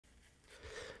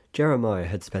Jeremiah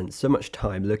had spent so much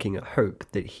time looking at Hope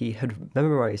that he had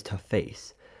memorized her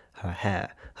face, her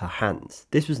hair, her hands.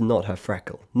 This was not her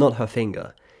freckle, not her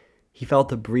finger. He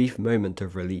felt a brief moment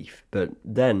of relief, but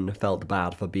then felt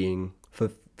bad for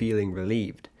feeling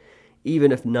relieved.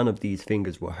 Even if none of these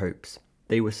fingers were Hope's,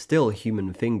 they were still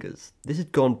human fingers. This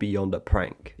had gone beyond a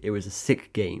prank. It was a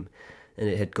sick game, and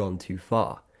it had gone too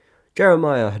far.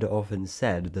 Jeremiah had often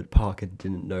said that Parker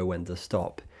didn't know when to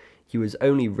stop. He was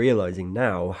only realizing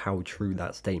now how true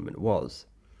that statement was.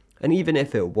 And even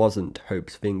if it wasn't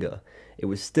Hope's finger, it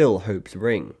was still Hope's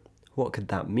ring. What could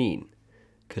that mean?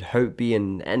 Could Hope be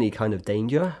in any kind of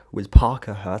danger? Was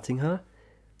Parker hurting her?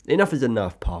 Enough is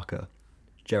enough, Parker,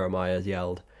 Jeremiah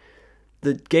yelled.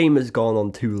 The game has gone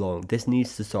on too long. This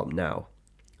needs to stop now.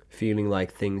 Feeling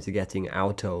like things are getting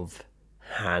out of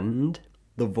hand?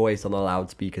 The voice on the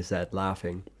loudspeaker said,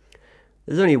 laughing.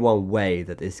 There's only one way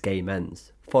that this game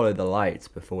ends. Follow the lights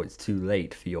before it's too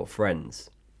late for your friends.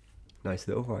 Nice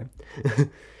little rhyme.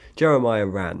 Jeremiah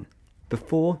ran.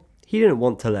 Before, he didn't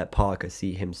want to let Parker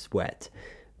see him sweat,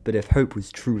 but if Hope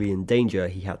was truly in danger,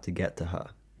 he had to get to her.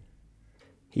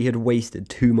 He had wasted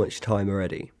too much time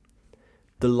already.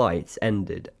 The lights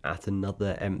ended at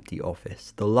another empty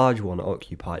office, the large one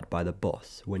occupied by the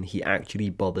boss, when he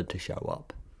actually bothered to show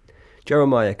up.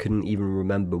 Jeremiah couldn't even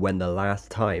remember when the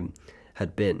last time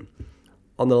had been.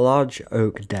 On the large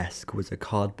oak desk was a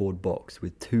cardboard box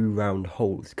with 2 round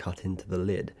holes cut into the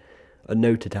lid. A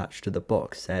note attached to the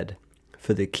box said,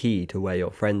 "For the key to where your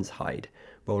friends hide,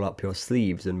 roll up your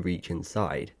sleeves and reach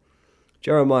inside."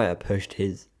 Jeremiah pushed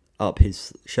up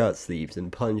his shirt sleeves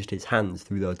and plunged his hands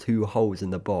through the 2 holes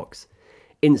in the box.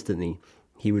 Instantly,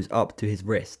 he was up to his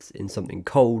wrists in something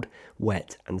cold,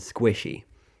 wet, and squishy.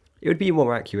 It would be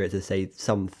more accurate to say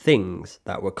some things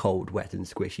that were cold, wet, and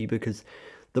squishy, because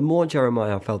the more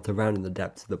Jeremiah felt around in the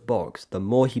depths of the box, the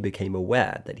more he became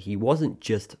aware that he wasn't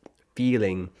just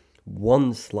feeling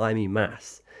one slimy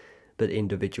mass, but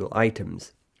individual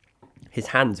items. His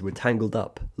hands were tangled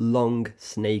up, long,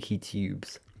 snaky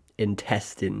tubes.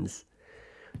 Intestines.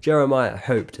 Jeremiah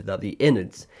hoped that the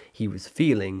innards he was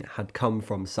feeling had come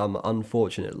from some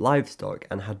unfortunate livestock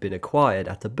and had been acquired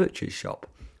at a butcher's shop,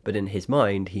 but in his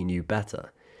mind he knew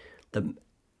better. The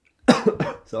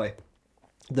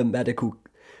medical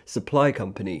supply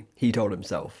company, he told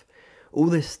himself. All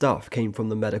this stuff came from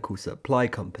the medical supply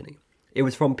company. It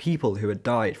was from people who had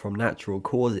died from natural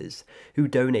causes, who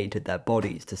donated their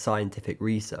bodies to scientific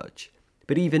research.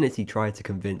 But even as he tried to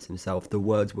convince himself, the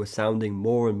words were sounding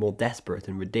more and more desperate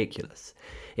and ridiculous.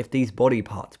 If these body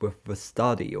parts were for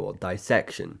study or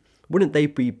dissection, wouldn't they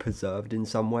be preserved in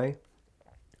some way?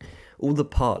 All the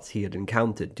parts he had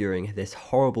encountered during this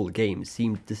horrible game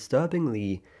seemed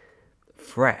disturbingly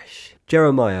fresh.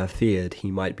 Jeremiah feared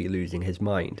he might be losing his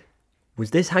mind.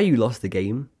 Was this how you lost the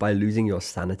game? By losing your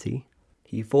sanity?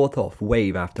 He fought off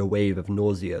wave after wave of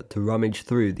nausea to rummage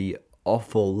through the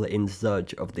awful in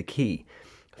search of the key.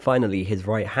 Finally, his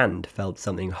right hand felt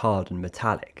something hard and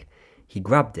metallic. He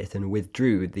grabbed it and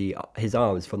withdrew his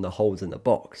arms from the holes in the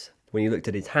box. When he looked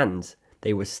at his hands,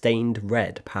 they were stained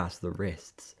red past the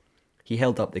wrists. He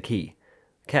held up the key.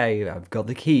 Okay, I've got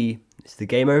the key. Is the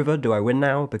game over? Do I win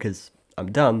now? Because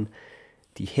I'm done.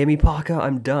 Do you hear me, Parker?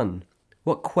 I'm done.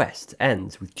 What quest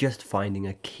ends with just finding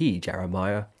a key,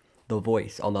 Jeremiah? The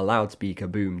voice on the loudspeaker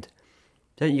boomed.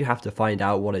 Don't you have to find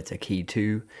out what it's a key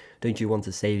to? Don't you want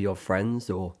to save your friends,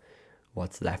 or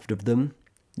what's left of them?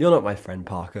 You're not my friend,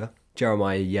 Parker,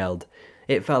 Jeremiah yelled.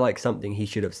 It felt like something he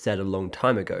should have said a long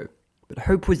time ago. But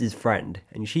Hope was his friend,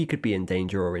 and she could be in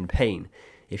danger or in pain.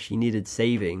 If she needed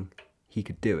saving, he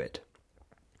could do it.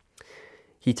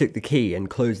 He took the key and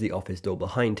closed the office door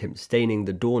behind him, staining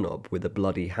the doorknob with a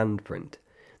bloody handprint.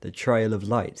 The trail of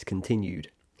lights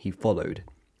continued. He followed.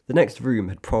 The next room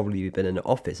had probably been an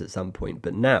office at some point,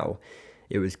 but now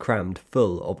it was crammed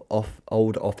full of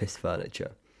old office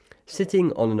furniture.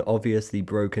 Sitting on an obviously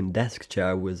broken desk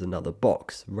chair was another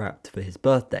box, wrapped for his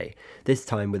birthday, this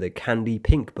time with a candy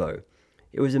pink bow.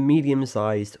 It was a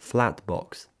medium-sized flat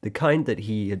box, the kind that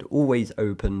he had always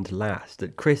opened last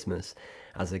at Christmas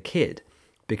as a kid,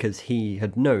 because he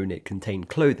had known it contained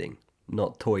clothing,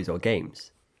 not toys or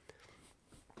games.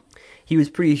 He was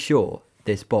pretty sure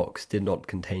this box did not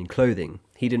contain clothing.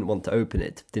 He didn't want to open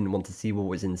it, didn't want to see what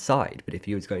was inside, but if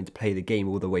he was going to play the game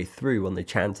all the way through on the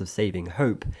chance of saving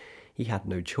Hope, he had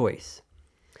no choice.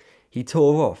 He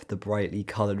tore off the brightly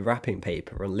coloured wrapping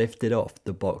paper and lifted off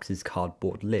the box's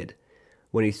cardboard lid.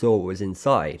 When he saw what was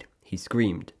inside, he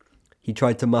screamed. He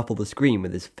tried to muffle the scream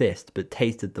with his fist, but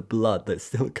tasted the blood that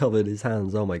still covered his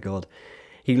hands. Oh my god.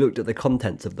 He looked at the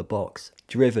contents of the box,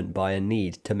 driven by a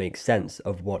need to make sense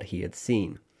of what he had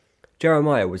seen.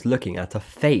 Jeremiah was looking at a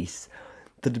face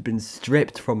that had been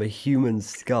stripped from a human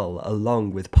skull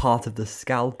along with part of the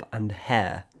scalp and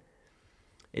hair.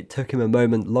 It took him a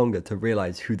moment longer to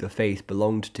realize who the face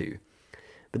belonged to.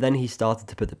 But then he started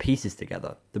to put the pieces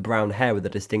together. The brown hair with a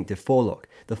distinctive forelock,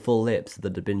 the full lips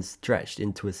that had been stretched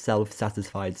into a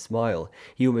self-satisfied smile.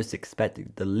 He almost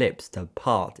expected the lips to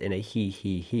part in a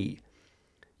he.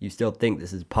 "You still think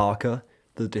this is Parker?"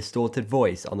 The distorted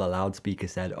voice on the loudspeaker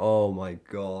said. "Oh my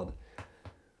god.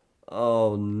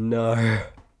 Oh no."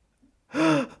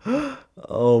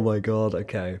 Oh my god,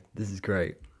 okay. This is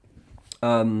great.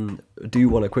 Do you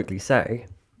want to quickly say...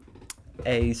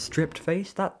 a stripped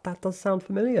face? That does sound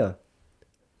familiar.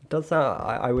 It does sound...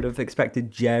 I would have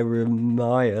expected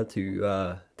Jeremiah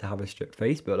to have a stripped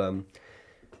face, but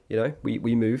you know,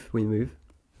 we move.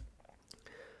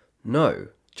 "No,"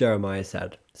 Jeremiah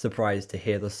said, surprised to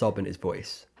hear the sob in his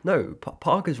voice. "No,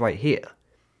 Parker's right here."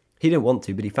 He didn't want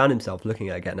to, but he found himself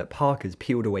looking again at Parker's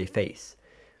peeled away face.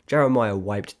 Jeremiah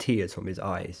wiped tears from his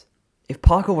eyes. If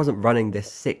Parker wasn't running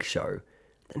this sick show,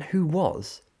 then who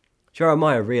was?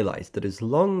 Jeremiah realized that as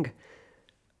long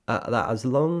as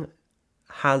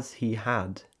he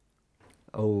had...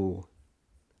 Oh,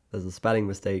 there's a spelling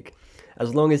mistake.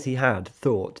 As long as he had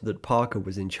thought that Parker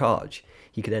was in charge,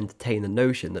 he could entertain the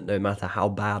notion that no matter how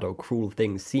bad or cruel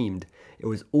things seemed, it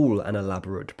was all an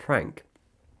elaborate prank.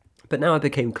 But now it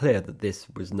became clear that this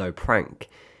was no prank.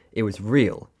 It was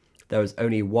real. There was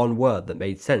only one word that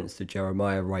made sense to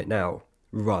Jeremiah right now.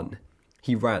 Run.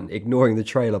 He ran, ignoring the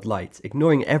trail of lights,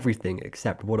 ignoring everything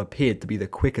except what appeared to be the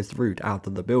quickest route out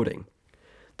of the building.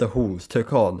 The halls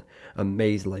took on a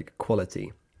maze-like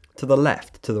quality. To the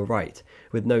left, to the right,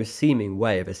 with no seeming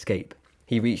way of escape.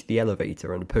 He reached the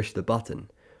elevator and pushed the button.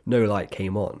 No light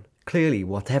came on. Clearly,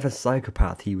 whatever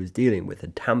psychopath he was dealing with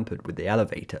had tampered with the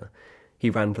elevator. He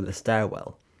ran for the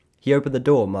stairwell. He opened the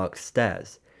door marked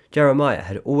stairs. Jeremiah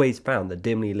had always found the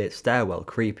dimly lit stairwell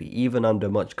creepy, even under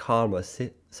much calmer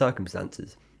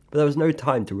circumstances. But there was no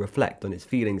time to reflect on his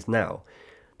feelings now.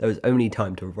 There was only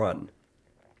time to run.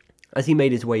 As he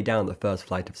made his way down the first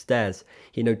flight of stairs,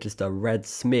 he noticed a red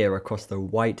smear across the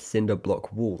white cinder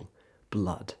block wall.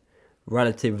 Blood.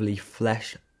 Relatively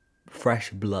fresh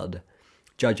blood,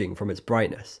 judging from its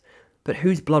brightness. But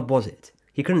whose blood was it?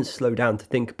 He couldn't slow down to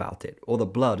think about it, or the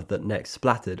blood that next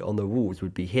splattered on the walls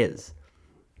would be his.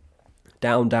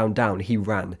 Down, he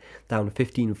ran, down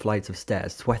 15 flights of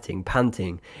stairs, sweating,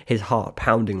 panting, his heart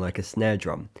pounding like a snare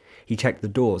drum. He checked the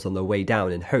doors on the way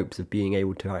down in hopes of being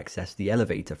able to access the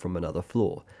elevator from another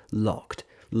floor. Locked.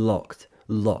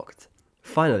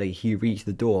 Finally, he reached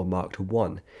the door marked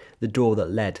 1, the door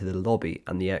that led to the lobby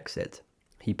and the exit.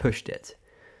 He pushed it.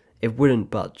 It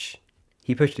wouldn't budge.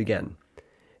 He pushed again.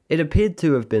 It appeared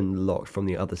to have been locked from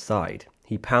the other side.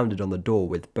 He pounded on the door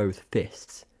with both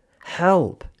fists.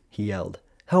 "Help!" he yelled.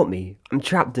 "Help me! I'm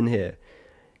trapped in here!"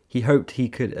 He hoped he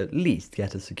could at least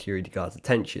get a security guard's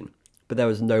attention, but there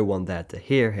was no one there to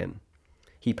hear him.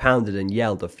 He pounded and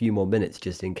yelled a few more minutes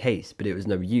just in case, but it was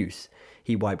no use.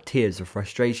 He wiped tears of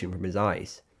frustration from his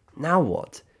eyes. Now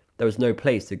what? There was no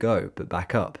place to go but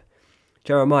back up.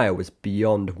 Jeremiah was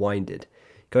beyond winded.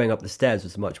 Going up the stairs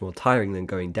was much more tiring than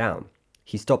going down.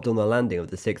 He stopped on the landing of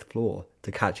the 6th floor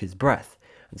to catch his breath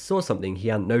and saw something he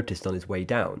hadn't noticed on his way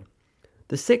down.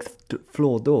 The 6th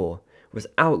floor door was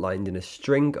outlined in a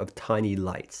string of tiny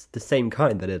lights, the same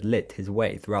kind that had lit his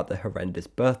way throughout the horrendous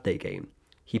birthday game.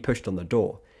 He pushed on the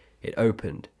door. It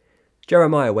opened.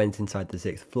 Jeremiah went inside the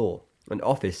 6th floor, an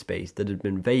office space that had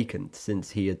been vacant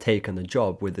since he had taken the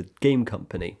job with the game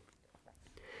company.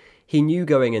 He knew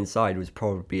going inside was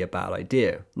probably a bad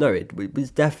idea. No, it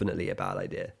was definitely a bad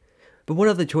idea. But what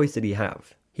other choice did he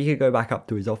have? He could go back up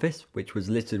to his office, which was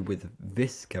littered with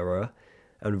viscera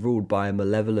and ruled by a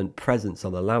malevolent presence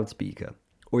on the loudspeaker,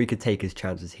 or he could take his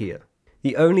chances here.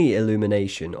 The only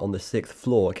illumination on the 6th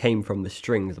floor came from the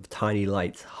strings of tiny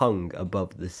lights hung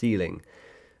above the ceiling.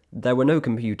 There were no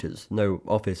computers, no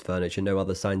office furniture, no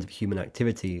other signs of human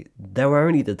activity. There were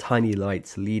only the tiny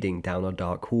lights leading down a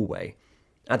dark hallway.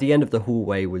 At the end of the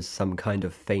hallway was some kind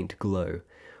of faint glow,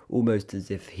 almost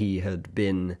as if he had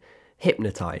been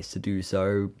hypnotized to do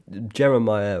so.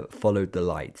 Jeremiah followed the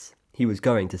lights. He was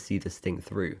going to see this thing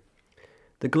through.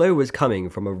 The glow was coming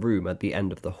from a room at the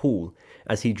end of the hall.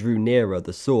 As he drew nearer,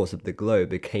 the source of the glow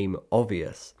became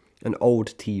obvious. An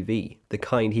old TV, the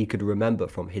kind he could remember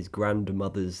from his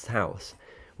grandmother's house,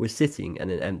 was sitting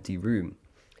in an empty room.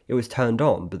 It was turned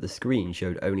on, but the screen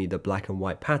showed only the black and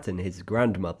white pattern his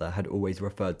grandmother had always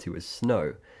referred to as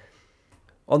snow.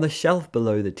 On the shelf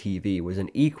below the TV was an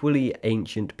equally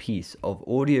ancient piece of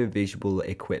audiovisual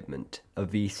equipment, a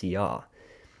VCR.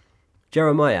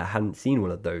 Jeremiah hadn't seen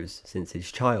one of those since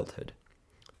his childhood.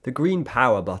 The green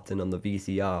power button on the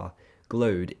VCR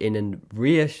glowed in a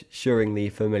reassuringly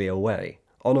familiar way.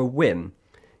 On a whim,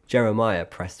 Jeremiah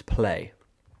pressed play.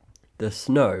 The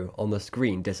snow on the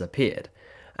screen disappeared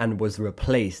and was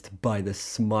replaced by the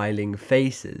smiling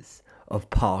faces of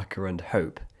Parker and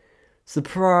Hope.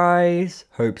 "Surprise!"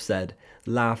 Hope said,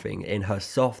 laughing in her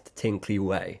soft, tinkly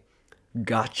way.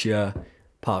 "Gotcha,"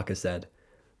 Parker said.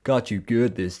 "Got you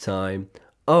good this time.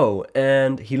 Oh,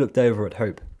 and," he looked over at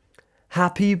Hope.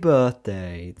 "Happy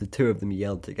birthday," the two of them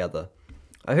yelled together.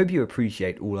 "I hope you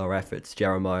appreciate all our efforts,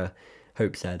 Jeremiah,"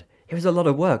 Hope said. "It was a lot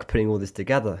of work putting all this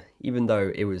together, even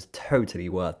though it was totally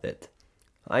worth it."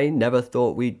 "I never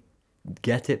thought we'd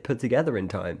get it put together in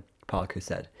time," Parker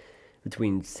said,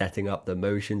 between setting up the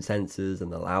motion sensors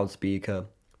and the loudspeaker.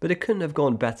 "But it couldn't have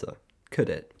gone better, could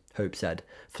it?" Hope said,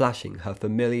 flashing her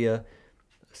familiar,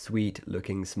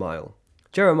 sweet-looking smile.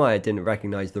 Jeremiah didn't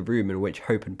recognize the room in which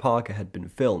Hope and Parker had been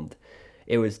filmed.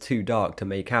 It was too dark to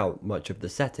make out much of the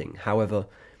setting. However,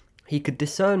 he could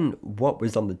discern what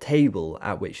was on the table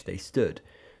at which they stood.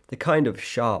 The kind of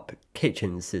sharp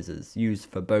kitchen scissors used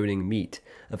for boning meat,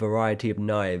 a variety of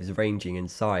knives ranging in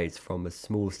size from a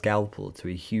small scalpel to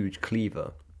a huge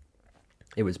cleaver.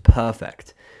 "It was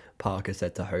perfect," Parker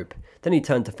said to Hope. Then he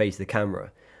turned to face the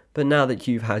camera. "But now that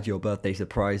you've had your birthday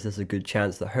surprise, there's a good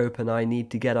chance that Hope and I need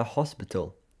to get to a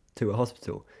hospital.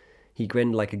 He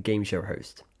grinned like a game show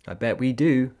host. "I bet we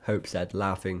do," Hope said,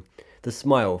 laughing. The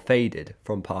smile faded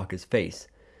from Parker's face.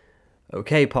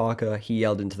 "Okay, Parker," he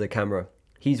yelled into the camera.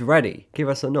 "He's ready. Give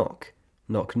us a knock."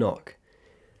 Knock, knock.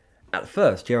 At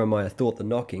first, Jeremiah thought the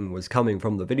knocking was coming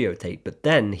from the videotape, but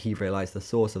then he realized the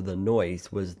source of the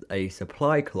noise was a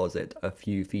supply closet a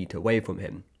few feet away from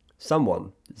him.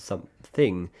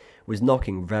 Something, was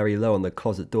knocking very low on the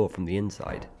closet door from the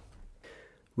inside.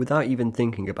 Without even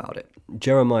thinking about it,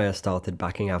 Jeremiah started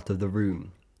backing out of the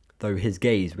room, though his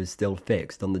gaze was still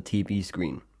fixed on the TV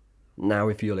screen. "Now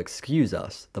if you'll excuse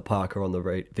us," the Parker on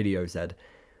the video said.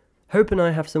 "Hope and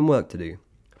I have some work to do."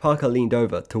 Parker leaned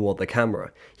over toward the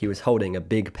camera. He was holding a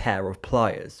big pair of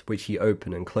pliers, which he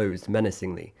opened and closed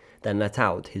menacingly, then let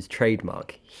out his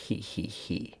trademark,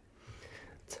 "He."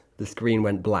 The screen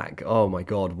went blank. Oh my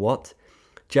god, what?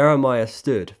 Jeremiah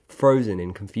stood, frozen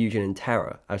in confusion and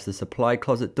terror, as the supply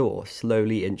closet door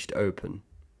slowly inched open.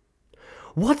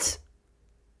 "What?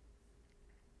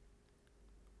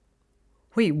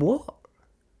 Wait, what?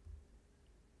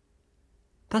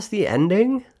 That's the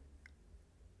ending?"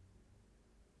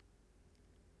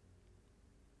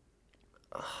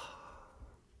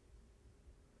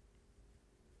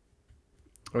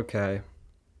 Okay.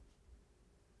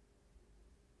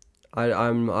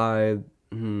 I'm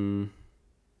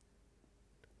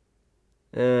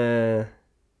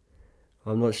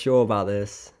not sure about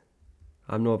this.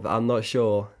 I'm not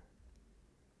sure.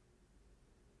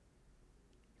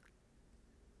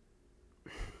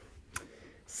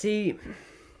 See,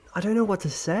 I don't know what to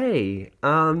say.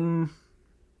 I'm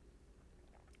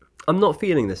not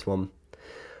feeling this one.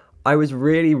 I was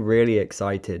really, really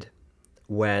excited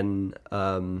when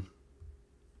I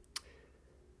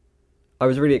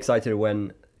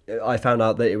found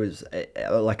out that it was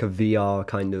like a VR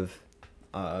kind of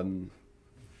a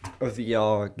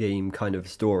VR game kind of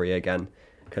story again,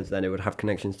 because then it would have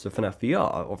connections to FNAF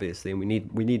VR, obviously, and we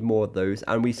need more of those.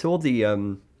 And we saw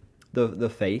the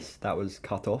face that was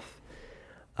cut off,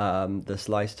 the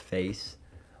sliced face,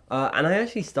 and I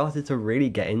actually started to really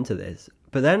get into this.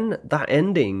 But then that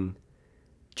ending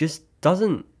just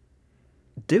doesn't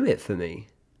do it for me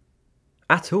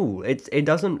at all. It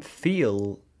doesn't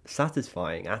feel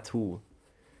satisfying at all.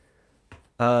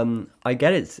 I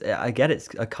get it's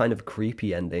a kind of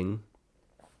creepy ending,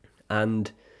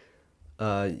 and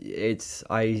I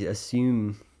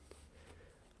assume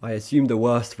the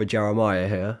worst for Jeremiah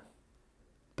here,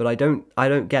 but I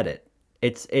don't get it.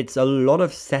 It's a lot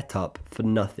of setup for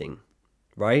nothing,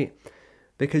 right?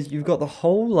 Because you've got the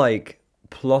whole like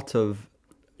plot of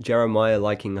Jeremiah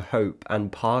liking Hope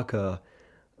and Parker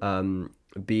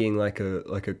being like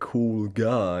a cool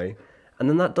guy, and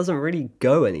then that doesn't really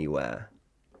go anywhere.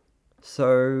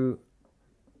 So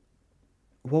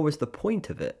what was the point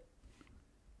of it?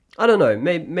 I don't know.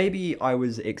 Maybe I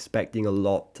was expecting a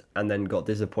lot and then got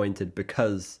disappointed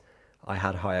because I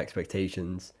had high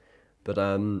expectations. But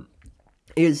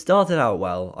it started out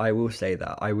well, I will say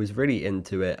that. I was really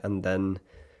into it, and then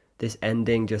this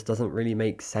ending just doesn't really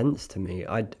make sense to me.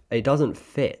 It doesn't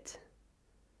fit.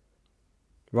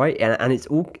 Right? And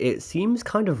it seems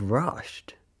kind of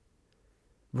rushed.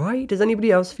 Right? Does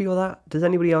anybody else feel that? Does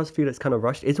anybody else feel it's kind of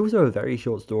rushed? It's also a very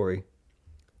short story.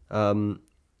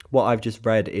 what I've just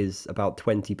read is about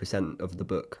 20% of the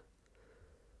book.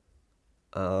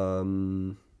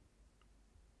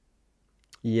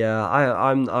 Yeah,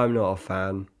 I'm not a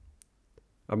fan.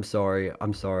 I'm sorry.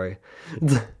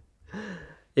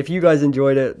 If you guys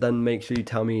enjoyed it, then make sure you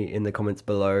tell me in the comments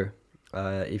below.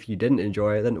 If you didn't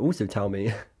enjoy it, then also tell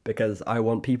me, because I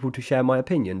want people to share my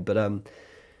opinion. But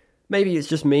maybe it's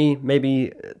just me.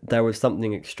 Maybe there was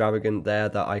something extravagant there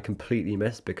that I completely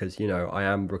missed, because, you know, I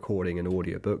am recording an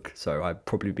audiobook, so I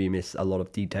probably miss a lot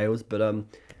of details. But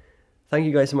thank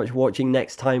you guys so much for watching.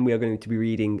 Next time we are going to be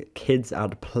reading Kids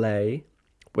at Play,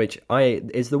 which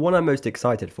is the one I'm most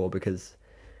excited for, because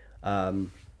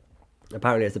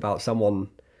apparently it's about someone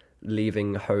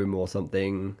leaving home or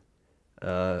something,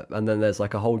 and then there's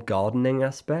like a whole gardening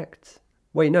aspect.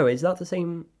 Wait, no, is that the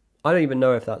same? I don't even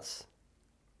know if that's...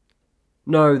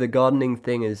 No, the gardening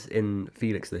thing is in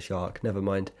Felix the Shark. Never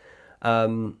mind.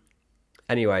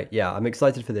 Anyway, yeah, I'm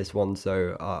excited for this one,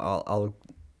 so I'll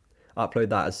upload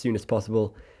that as soon as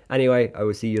possible. Anyway, I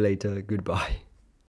will see you later. Goodbye.